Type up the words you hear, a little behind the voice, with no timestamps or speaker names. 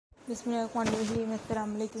Bismillahirrahmanirrahim.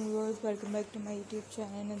 Assalamualaikum viewers, welcome back to my YouTube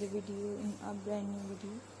channel. Another video in a brand new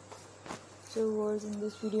video. So viewers, in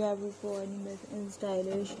this video I will provide you with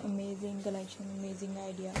stylish, amazing collection, amazing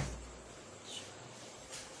ideas.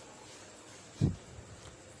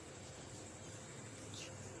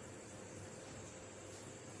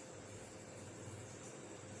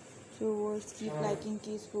 So viewers, keep liking,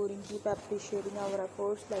 keep supporting, keep appreciating our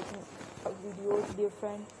efforts, liking our videos, dear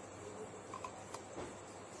friend.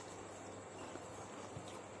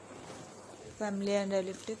 Family and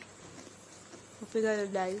relative. Hope you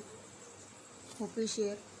guys like. Hope you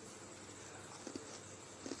share.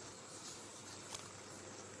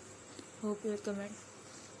 Hope you comment.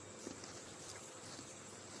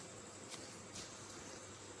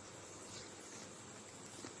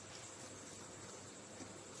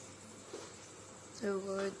 So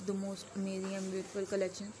the most amazing and beautiful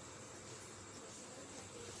collection.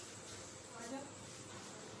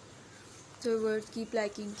 So words, keep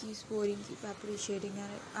liking, keep supporting, keep appreciating, and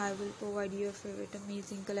I will provide you your favorite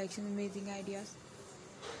amazing collection, amazing ideas.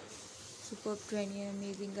 Superb trendy and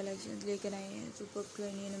amazing collections लेकर आए हैं. Superb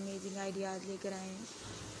trendy and amazing ideas लेकर आए हैं.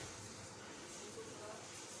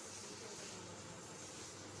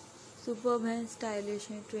 Superb है, stylish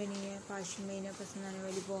है, trendy है, fashion में इन्हें पसंद आने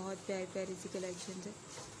वाली बहुत प्यारी प्यारी सी कलेक्शन है.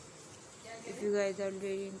 If you guys are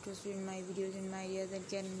very interested in my videos and my ideas, then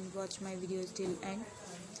can watch my videos till end.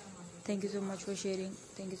 Thank you so much for sharing.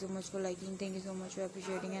 Thank you so much for liking. Thank you so much for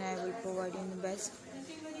appreciating, and I will provide you the best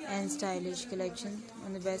and stylish collection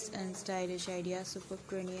on the best and stylish ideas. Super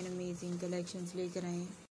trendy and amazing collections लेकर आए हैं.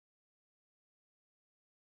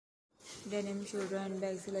 Denim shoulder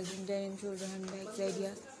handbag selection. Denim shoulder handbags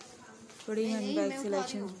ideas. बड़ी handbag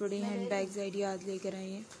selections, बड़ी handbags ideas लेकर आए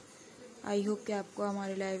हैं. I hope कि आपको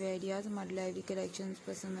हमारे live ideas, हमारे live collections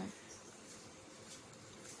पसंद आए.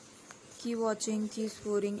 Keep watching, keep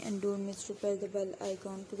supporting, and don't miss to press the bell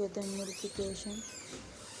icon to get the notification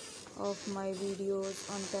of my videos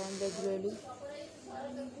on time regularly.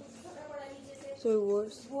 So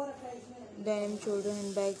viewers, denim shoulder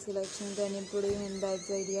handbag selection, denim body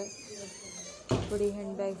handbags ideas, बड़ी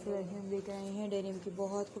handbag selection लेकर आए हैं. Denim की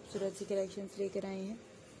बहुत खूबसूरत सी collections लेकर आए हैं.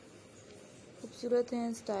 खूबसूरत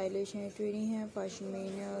हैं, स्टाइलिश हैं, ट्रेंडी हैं, फैशन में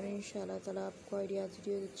हैं, और इंशाल्लाह ताला आपको आइडियाज़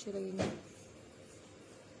वीडियोस अच्छे लगेंगे.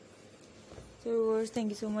 So viewers,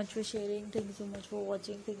 thank you so much for sharing, thank you so much for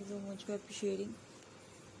watching, thank you so much for appreciating.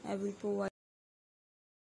 I will provide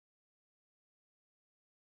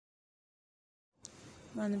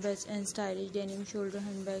one of the best and stylish denim shoulder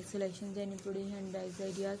handbag selections, denim body handbags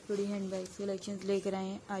ideas, body handbag selections लेकर आए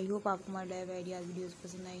हैं. I hope आपको हमारे live ideas videos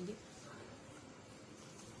पसंद आएंगे.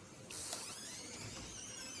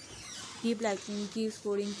 Keep liking, keep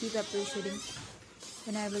supporting, keep appreciating,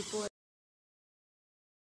 and I will provide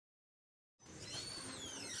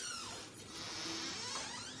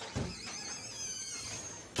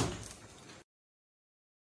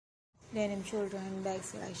denim shoulder handbag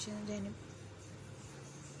selection, denim.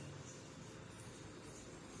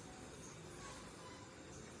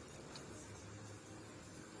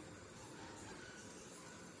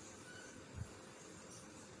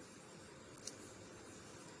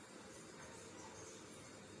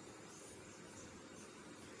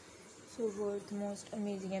 So worth the most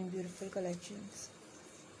amazing and beautiful collections.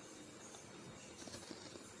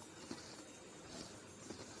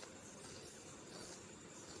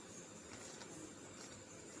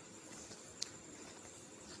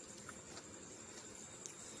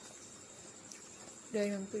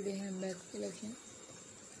 Denim pretty handbag collection.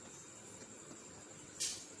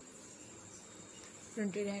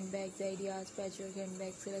 Printed handbags ideas, patchwork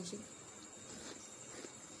handbag selection.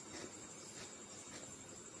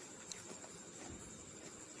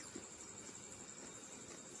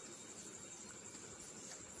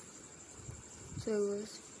 So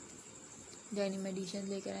denim editions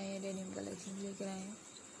लेकर आए हैं, denim collections लेकर आए हैं.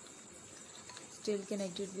 Still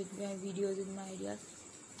connected with my videos and my ideas.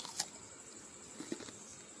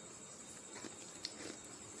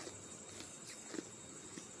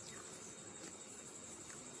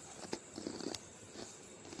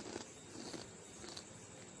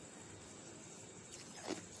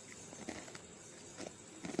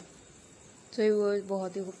 So ये वो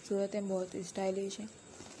बहुत ही खूबसूरत हैं, बहुत ही स्टाइलिश हैं.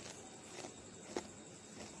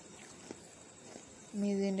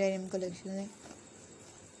 अमेजिंग डेनिम कलेक्शन है.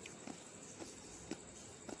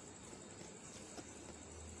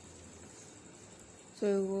 So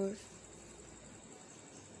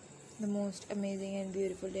the most amazing and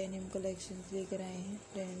beautiful denim collections लेकर आए हैं.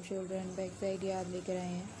 denim shoulder and bags ideas लेकर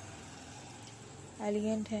आए हैं.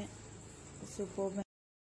 elegant हैं, superb हैं.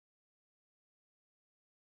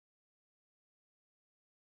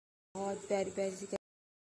 बहुत प्यारी प्यारी सी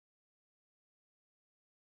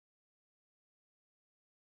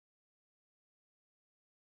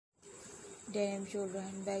denim shoulder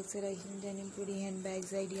handbags collection, denim पूरी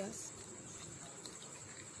handbags ideas,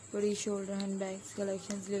 पूरी shoulder handbags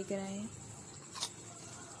collections लेकर आए हैं।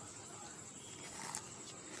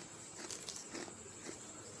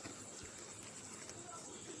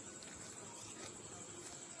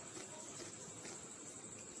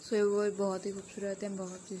 सो ये वो बहुत ही खूबसूरत है,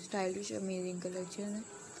 बहुत ही स्टाइलिश अमेजिंग कलेक्शन है।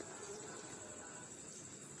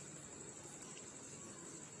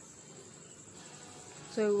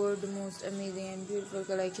 So it was the most amazing and beautiful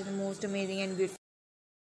collection, the most amazing and beautiful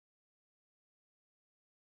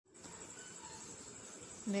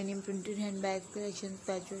denim printed handbag collections,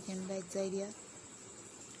 patchwork handbags idea.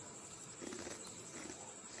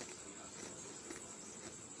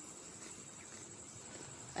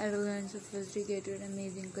 Elegant, sophisticated,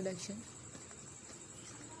 amazing collection.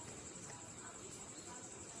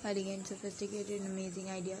 Elegant, sophisticated,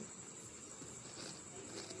 amazing idea.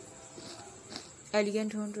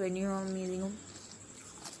 Elegant हूँ, trendy हूँ, amazing हूँ।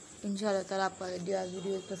 इंशाल्लाह ताला आपको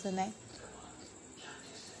video पसंद आए।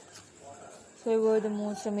 So it was the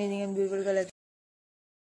most amazing and beautiful collection.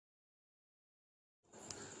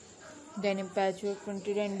 Denim patchwork,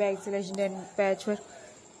 printed handbags selection, denim patchwork,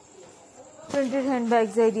 printed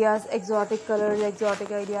handbags ideas, exotic colors,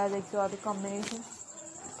 exotic ideas, exotic combinations.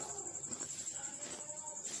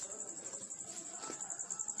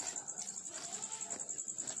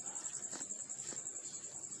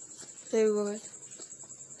 So it was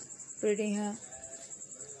pretty है,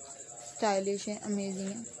 stylish है, amazing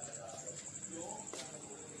है।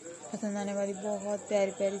 पसंद आने वाली बहुत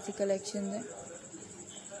प्यारी प्यारी सी collection है।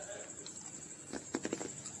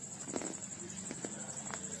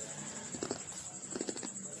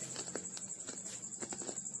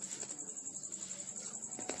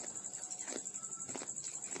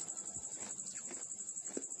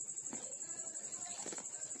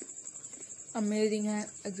 अमेजिंग है,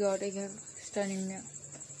 एक्सोटिक है, स्टनिंग है।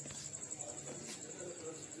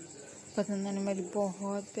 पसंद आने वाली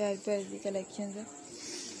बहुत प्यारी प्यारी कलेक्शंस है।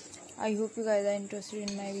 I hope you guys are interested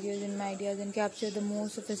in my videos and my ideas and capture the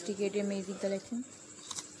most sophisticated amazing collection.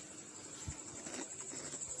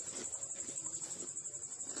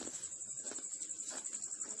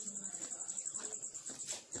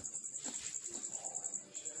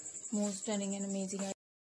 Most stunning and amazing.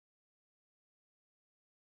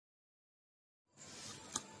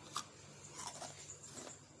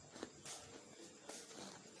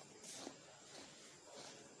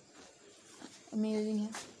 Amazing है।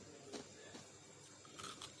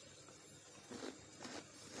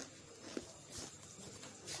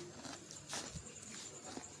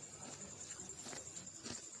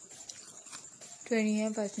 ट्रेंडी है,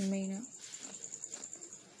 फैशन महीना।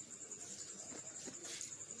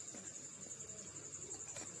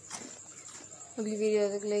 अगली वीडियो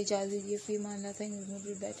तक ले इजाज़त दीजिए। फिर मान लाता है,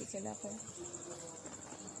 फिर बैठे के अल्लाह।